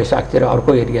हुनुहुन्छ वैशाखतिर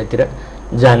अर्को एरियातिर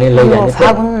जाने लैजाने?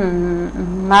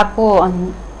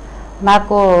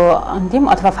 माघको अन्तिम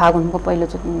अथवा फागुनको पहिलो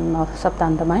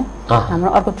सप्ताहन्तमा हाम्रो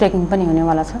अर्को ट्रेकिङ पनि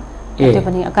हुनेवाला छ। त्यो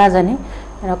पनि कहाँ जाने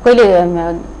र कहिले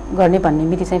गर्ने भन्ने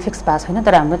मिति चाहिँ फिक्स भएको छैन,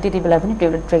 तर हाम्रो त्यति बेला पनि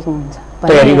ट्रेकिङ हुन्छ।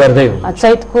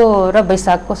 चैतको र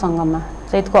वैशाखको सङ्गममा,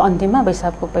 चैतको अन्तिममा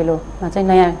वैशाखको पहिलोमा चाहिँ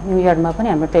नयाँ न्यू इयरमा पनि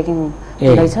हाम्रो ट्रेकिङ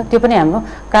हुँदैछ। त्यो पनि हाम्रो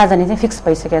कहाँ जाने चाहिँ फिक्स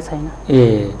भइसकेको छैन।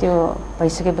 त्यो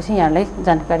भइसकेपछि यहाँलाई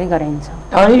जानकारी गराइन्छ।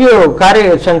 अनि यो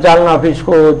कार्य सञ्चालन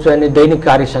अफिसको चाहिँ दैनिक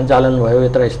कार्य सञ्चालन भयो,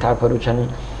 यत्र स्टाफहरू छन्,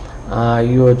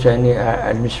 यो चाहिँ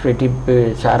एडमिनिस्ट्रेटिभ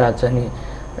सारा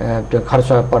चाहिँ त्यो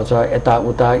खर्च पर्छ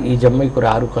यताउता, यी जम्मै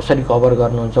कुराहरू कसरी कभर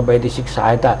गर्नुहुन्छ? वैदेशिक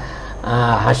सहायता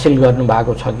हासिल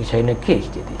गर्नुभएको छ कि छैन, के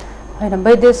स्थिति? होइन,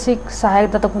 वैदेशिक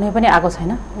सहायता त कुनै पनि आएको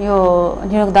छैन। यो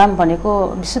निरोगधाम भनेको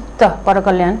विशुद्ध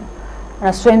परकल्याण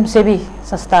र स्वयंसेवी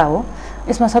संस्था हो।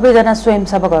 यसमा सबैजना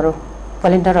स्वयंसेवकहरू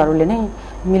भलिन्टियरहरूले नै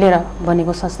मिलेर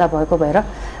बनेको संस्था भएको भएर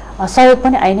सहयोग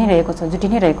पनि आइ नै रहेको छ, जुटि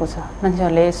नै रहेको छ।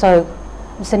 मान्छेहरूले सहयोग,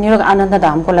 जस्तै निरोग आनन्द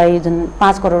धामको लागि जुन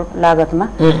 5 करोड लागतमा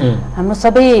हाम्रो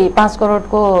सबै 5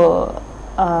 करोडको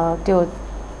त्यो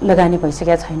लगानी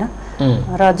भइसकेको छैन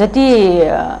र जति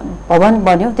भवन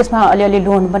बन्यो त्यसमा अलिअलि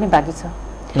लोन पनि बाँकी छ।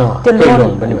 त्यो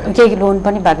केही लोन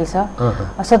पनि बाँकी छ।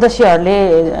 सदस्यहरूले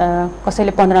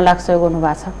कसैले 15 लाख सहयोग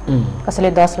गर्नुभएको छ,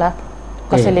 कसैले 10 लाख,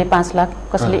 कसैले 5 लाख,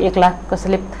 कसैले 1 लाख,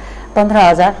 कसैले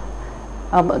 15,000।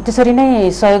 अब त्यसरी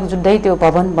नै सहयोग जुट्दै त्यो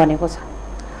भवन बनेको छ।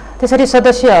 त्यसरी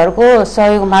सदस्यहरूको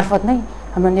सहयोग मार्फत नै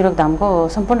हाम्रो निरोगधामको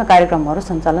सम्पूर्ण कार्यक्रमहरू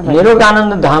सञ्चालन हुन्छ। निरोग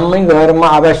आनन्द धाममै गएर म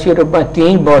आवासीय रूपमा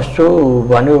त्यहीँ बस्छु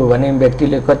भन्यो भने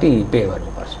व्यक्तिले कति पे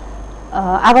गर्नुपर्छ?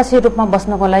 आवासीय रूपमा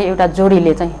बस्नको लागि एउटा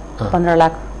जोडीले चाहिँ 15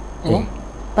 लाख हो।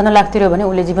 15 लाख तिर्यो भने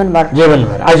उसले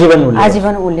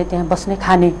आजीवन उसले त्यहाँ बस्ने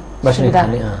खाने सुविधा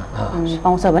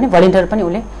पाउँछ भने भलिन्टियर पनि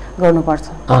उसले गर्नुपर्छ।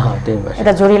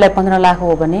 एउटा जोडीलाई 15 लाख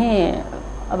हो भने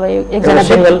अब एकजना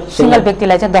सिंगल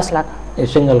व्यक्तिलाई चाहिँ 10 लाख,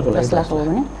 सिंगलको लागि 10 लाख हो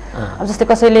भने। अब जस्तै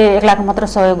कसैले 1 लाख मात्र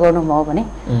सहयोग गर्नुभयो भने,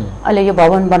 अहिले यो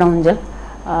भवन बनाउन्जेल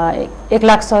 1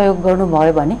 लाख सहयोग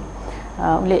गर्नुभयो भने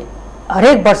उसले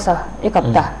हरेक वर्ष 1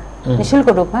 हप्ता निःशुल्क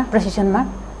रूपमा प्रशिक्षणमा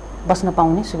बस्न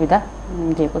पाउने सुविधा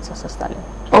दिएको छ संस्थाले।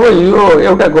 अब यो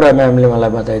एउटा कुरा म्यामले मलाई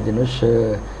बताइदिनुहोस्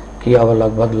कि अब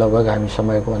लगभग हामी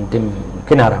समयको अन्तिम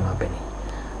किनारामा पनि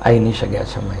आइ नै सकेका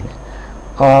छौँ होइन?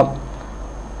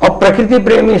 अब प्रकृति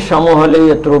प्रेमी समूहले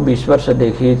यत्रो 20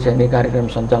 वर्षदेखि चाहिँ कार्यक्रम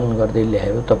सञ्चालन गर्दै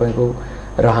ल्यायो। तपाईँको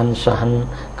रहन सहन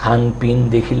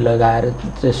खानपिनदेखि लगाएर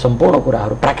सम्पूर्ण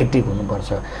कुराहरू प्राकृतिक हुनुपर्छ,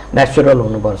 नेचुरल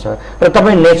हुनुपर्छ र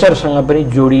तपाईँ नेचरसँग पनि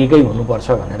जोडिएकै हुनुपर्छ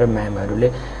भनेर म्यामहरूले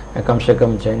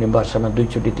कमसेकम चाहिँ वर्षमा 2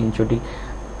 चोटि 3 चोटि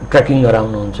ट्रेकिङ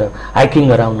गराउनुहुन्छ, हाइकिङ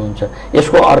गराउनुहुन्छ,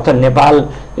 यसको अर्थ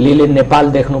नेपालीले नेपाल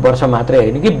देख्नुपर्छ मात्रै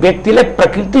होइन कि व्यक्तिलाई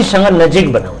प्रकृतिसँग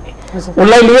नजिक बनाउने,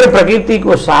 उसलाई लिएर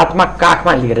प्रकृतिको साथमा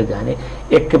काखमा लिएर जाने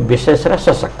एक विशेष र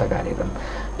सशक्त कार्यक्रम।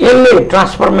 यसले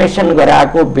ट्रान्सफर्मेसन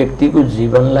गराएको व्यक्तिको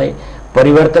जीवनलाई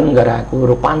परिवर्तन गराएको,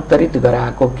 रूपान्तरित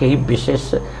गराएको केही विशेष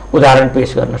उदाहरण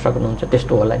पेश गर्न सक्नुहुन्छ?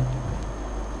 त्यस्तो होला नि?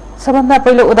 सबभन्दा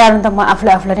पहिलो उदाहरण त म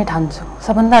आफूलाई नै ठान्छु।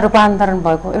 सबभन्दा रूपान्तरण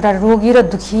भएको एउटा रोगी र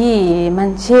दुखी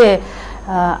मान्छे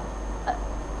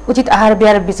उचित आहार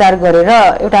विहार विचार गरेर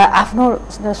एउटा आफ्नो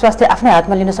स्वास्थ्य आफ्नै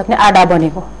हातमा लिन सक्ने आडा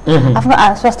बनेको, आफ्नो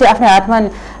स्वास्थ्य आफ्नै हातमा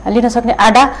लिन सक्ने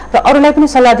आडा र अरूलाई पनि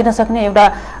सल्लाह दिन सक्ने एउटा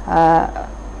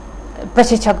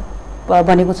प्रशिक्षक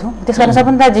बनेको छु। त्यसकारण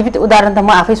सबभन्दा जीवित उदाहरण त म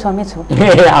आफै स्वामी छु।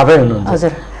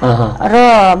 हजुर। र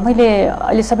मैले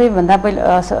अहिले सबैभन्दा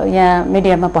पहिला यहाँ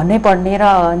मिडियामा भन्नै पर्ने र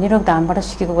निरोग धामबाट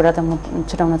सिकेको कुरा त म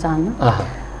छुटाउन चाहन्न।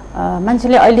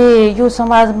 मान्छेले अहिले यो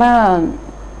समाजमा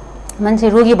मान्छे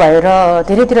रोगी भएर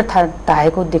धेरैतिर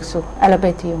धाएको देख्छु।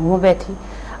 एलोपेथी, होमियोप्याथी,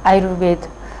 आयुर्वेद,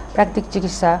 प्राकृतिक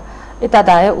चिकित्सा, यता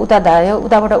धायो उता धायो,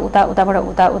 उताबाट उता, उताबाट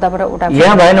उता, उताबाट उता,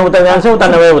 यहाँ भएन उता जान्छ, उता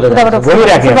नभए उता उताबाट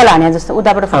फुटबल हाने जस्तो,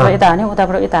 उताबाट फुटबल यता हान्यो,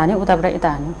 उताबाट यता हान्यो, उताबाट यता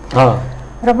हान्यो।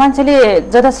 र मान्छेले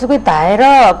जतासुकै धाएर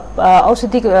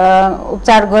औषधि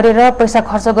उपचार गरेर पैसा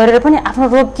खर्च गरेर पनि आफ्नो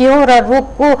रोग के हो र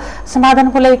रोगको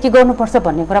समाधानको लागि के गर्नुपर्छ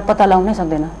भन्ने कुरा पत्ता लगाउनै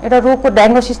सक्दैन। एउटा रोगको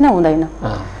डायग्नोसिस नै हुँदैन।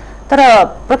 तर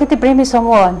प्रकृति प्रेमी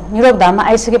समूह निरोग धाममा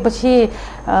आइसकेपछि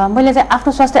मैले चाहिँ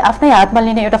आफ्नो स्वास्थ्य आफ्नै हातमा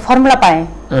लिने एउटा फर्मुला पाएँ,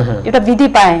 एउटा विधि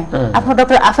पाएँ। आफ्नो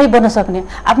डाक्टर आफै बन्न सक्ने,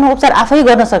 आफ्नो उपचार आफै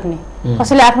गर्न सक्ने,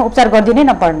 कसैले आफ्नो उपचार गरिदिनै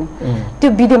नपर्ने त्यो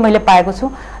विधि मैले पाएको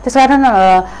छु। त्यसकारण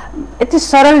यति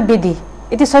सरल विधि,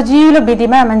 यति सजिलो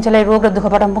विधिमा मान्छेलाई रोग र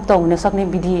दुःखबाट मुक्त हुन सक्ने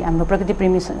विधि हाम्रो प्रकृति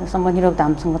प्रेमी समूह निरोग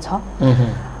धामसँग छ।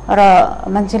 र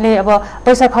मान्छेले अब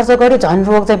पैसा खर्च गर्यो झन्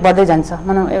रोग चाहिँ बढ्दै जान्छ।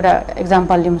 भनौँ एउटा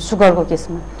इक्जाम्पल लिउँ, सुगरको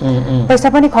केसमा पैसा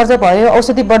पनि खर्च भयो,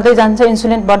 औषधि बढ्दै जान्छ,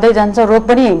 इन्सुलिन बढ्दै जान्छ, रोग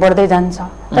पनि बढ्दै जान्छ।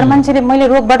 तर मान्छेले मैले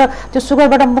रोगबाट त्यो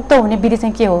सुगरबाट मुक्त हुने विधि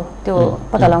चाहिँ के हो त्यो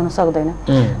पत्ता लगाउन सक्दैन।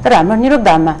 तर हाम्रो निरोग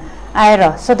धाममा आएर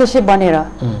सदस्य बनेर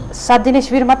 7 दिने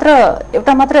शिविर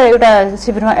एउटा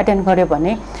शिविरमा एटेन्ड गर्यो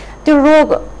भने त्यो रोग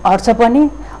हट्छ पनि,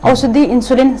 औषधि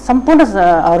इन्सुलिन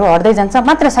सम्पूर्णहरू हट्दै जान्छ।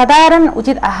 मात्र साधारण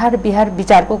उचित आहार विहार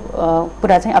विचारको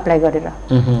कुरा चाहिँ अप्लाई गरेर,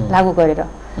 लागू गरेर।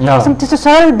 त्यस्तो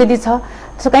सरल विधि छ,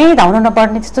 त्यसको कहीँ धाउनु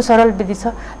नपर्ने त्यस्तो सरल विधि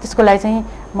छ। त्यसको लागि चाहिँ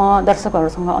म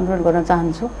दर्शकहरूसँग अनुरोध गर्न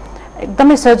चाहन्छु,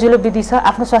 एकदमै सजिलो विधि छ।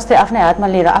 आफ्नो स्वास्थ्य आफ्नै हातमा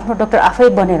लिएर, आफ्नो डाक्टर आफै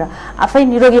बनेर, आफै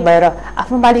निरोगी भएर,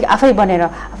 आफ्नो मालिक आफै बनेर,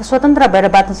 आफू स्वतन्त्र भएर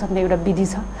बाँच्न सक्ने एउटा विधि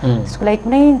छ। त्यसको लागि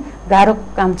कुनै गाह्रो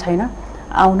काम छैन।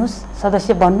 आउनुहोस्,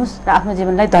 सदस्य बन्नुहोस् र आफ्नो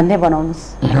जीवनलाई धन्य बनाउनुहोस्।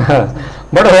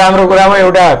 बडो राम्रो कुरामा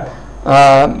एउटा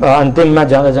अन्तिममा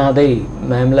जाँदा जाँदै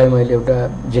म्यामलाई मैले एउटा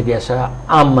जिज्ञासा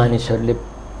आम मानिसहरूले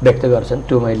व्यक्त गर्छन्,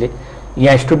 त्यो मैले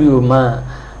यहाँ स्टुडियोमा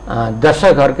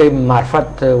दर्शकहरूकै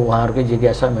मार्फत उहाँहरूकै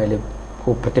जिज्ञासा मैले को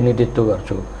प्रतिनिधित्व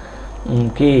गर्छु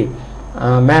कि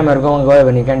म्यामहरूकोमा गयो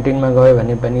भने, क्यान्टिनमा गयो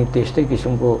भने पनि त्यस्तै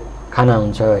किसिमको खाना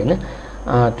हुन्छ होइन।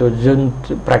 त्यो जुन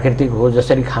प्राकृतिक हो,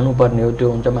 जसरी खानुपर्ने हो त्यो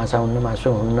हुन्छ। माछा हुन्न, मासु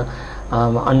हुन्न,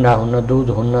 अन्डा हुन्न, दुध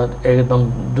हुन्न, एकदम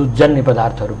दुधजन्य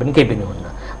पदार्थहरू पनि केही पनि हुन्न,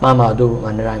 मामाधु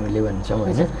भनेर हामीले भन्छौँ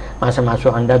होइन। माछा, मासु,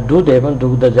 अन्डा, दुध एवं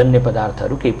दुग्धजन्य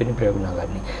पदार्थहरू केही पनि प्रयोग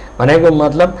नगर्ने भनेको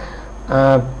मतलब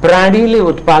प्राणीले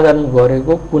उत्पादन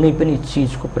गरेको कुनै पनि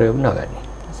चिजको प्रयोग नगर्ने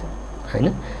होइन,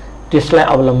 त्यसलाई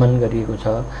अवलम्बन गरिएको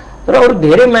छ। तर अरू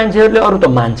धेरै मान्छेहरूले अरू त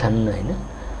मान्छन् होइन,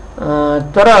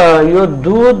 तर यो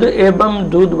दूध एवं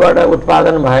दूधबाट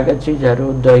उत्पादन भएका चिजहरू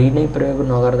दही नै प्रयोग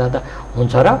नगर्दा त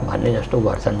हुन्छ र भन्ने जस्तो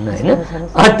गर्छन् होइन।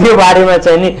 त्यो बारेमा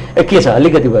चाहिँ नि के छ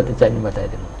अलिकति चाहिँ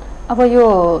बताइदिनु। अब यो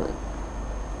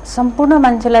सम्पूर्ण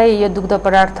मान्छेलाई यो दुग्ध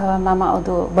पदार्थ मामा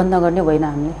औदो बन्द गर्ने होइन।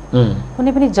 हामीले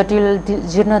कुनै पनि जटिल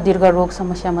जीर्ण दीर्घ रोग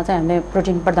समस्यामा चाहिँ हामीले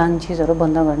प्रोटिन प्रधान चिजहरू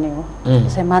बन्द गर्ने हो।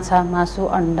 जस्तै माछा, मासु,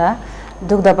 अन्डा,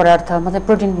 दुग्ध पदार्थमा चाहिँ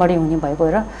प्रोटिन बढी हुने भएको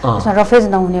र त्यसमा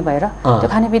रफेज नहुने भएर त्यो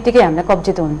खाने बित्तिकै हामीलाई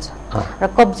कब्जियत हुन्छ र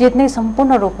कब्जियत नै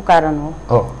सम्पूर्ण रोगको कारण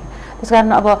हो।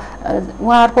 त्यसकारण अब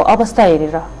उहाँहरूको अवस्था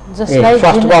हेरेर, जसलाई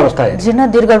जीर्ण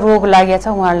दीर्घ रोग लागेको छ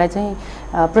उहाँहरूलाई चाहिँ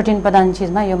प्रोटिन प्रधान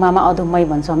चिजमा यो मामा अधुमय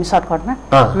भन्छौँ हामी सर्टकटमा,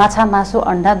 माछा, मासु,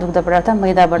 अन्डा, दुग्ध पदार्थ,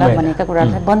 मैदाबाट बनेका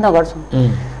कुराहरूलाई बन्द गर्छौँ।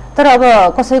 तर अब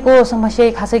कसैको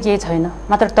समस्या खासै केही छैन,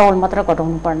 मात्र तौल मात्र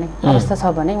घटाउनु पर्ने अवस्था छ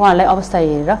भने उहाँलाई अवस्था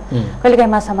हेरेर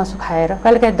कहिलेकाहीँ माछा मासु खाएर,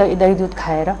 कहिलेकाहीँ दही दुध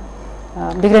खाएर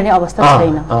बिग्रने अवस्था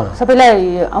छैन।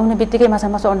 सबैलाई आउने बित्तिकै माछा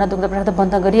मासु अन्डा दुग्ध पदार्थ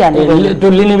बन्द गरिहाल्ने, त्यो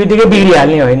लिने बित्तिकै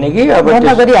बिग्रिहाल्ने होइन कि बन्द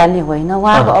गरिहाल्ने होइन,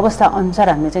 उहाँको अवस्था अनुसार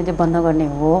हामीले चाहिँ त्यो बन्द गर्ने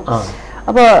हो।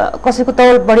 अब कसैको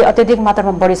तौल बढी अत्याधिक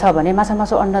मात्रामा बढी छ भने माछा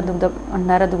मासु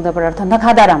अन्डा र दुग्ध पदार्थ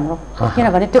नखाँदा राम्रो,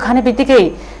 किनभने त्यो खाने बित्तिकै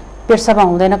पेट सफा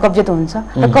हुँदैन, कब्जियत हुन्छ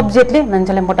र कब्जियतले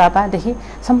मान्छेलाई मोटापादेखि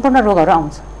सम्पूर्ण रोगहरू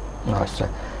आउँछ। हस्,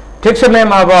 ठिक छ म्याम,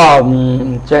 अब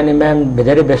चाहिँ नि म्याम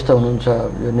धेरै व्यस्त हुनुहुन्छ।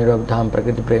 यो निरोगधाम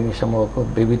प्रकृति प्रेमी समूहको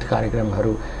विविध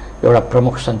कार्यक्रमहरू एउटा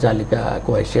प्रमुख सञ्चालिकाको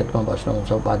हैसियतमा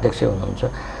बस्नुहुन्छ, उपाध्यक्ष हुनुहुन्छ।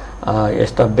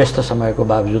 यस्ता व्यस्त समयको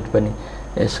बावजुद पनि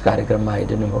यस कार्यक्रममा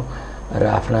आइदिनु भयो र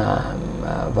आफ्ना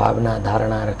भावना,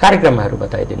 धारणा र कार्यक्रमहरू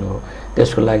बताइदिनु भयो।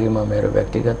 त्यसको लागि म मेरो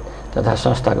व्यक्तिगत तथा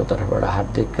संस्थाको तर्फबाट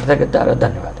हार्दिक कृतज्ञता र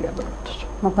धन्यवाद ज्ञापन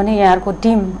गर्दछु। म पनि यहाँहरूको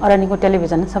टिम अरनिको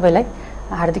टेलिभिजन सबैलाई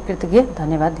हार्दिक कृतज्ञ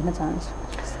धन्यवाद दिन चाहन्छु।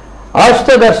 हस्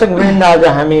त दर्शकवृन्द, आज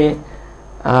हामी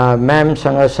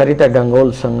म्यामसँग सरिता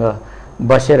डङ्गोलसँग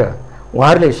बसेर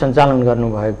उहाँहरूले सञ्चालन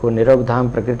गर्नुभएको निरोगधाम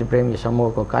प्रकृति प्रेमी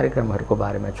समूहको कार्यक्रमहरूको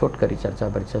बारेमा छोटकरी चर्चा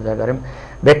परिचर्चा गऱ्यौँ।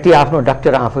 व्यक्ति आफ्नो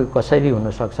डाक्टर आफै कसरी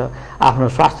हुनसक्छ, आफ्नो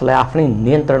स्वास्थ्यलाई आफ्नै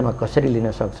नियन्त्रणमा कसरी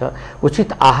लिन सक्छ, उचित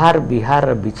आहार विहार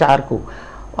र विचारको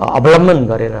अवलम्बन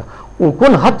गरेर ऊ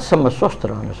कुन हदसम्म स्वस्थ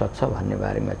रहन सक्छ भन्ने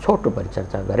बारेमा छोटो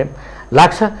परिचर्चा गऱ्यौँ।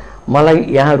 लाग्छ मलाई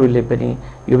यहाँहरूले पनि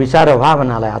यो विचार र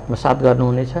भावनालाई आत्मसात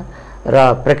गर्नुहुनेछ र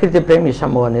प्रकृति प्रेमी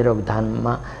समूह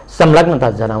निरोगधाममा संलग्नता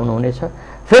जनाउनुहुनेछ।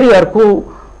 फेरि अर्को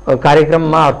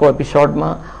कार्यक्रममा, अर्को एपिसोडमा,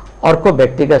 अर्को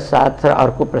व्यक्तिगत साथ र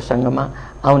अर्को प्रसङ्गमा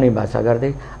आउने बाचा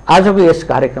गर्दै आजको यस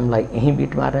कार्यक्रमलाई यहीँ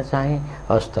बिट मार्न चाहे।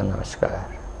 हस्त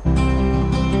नमस्कार।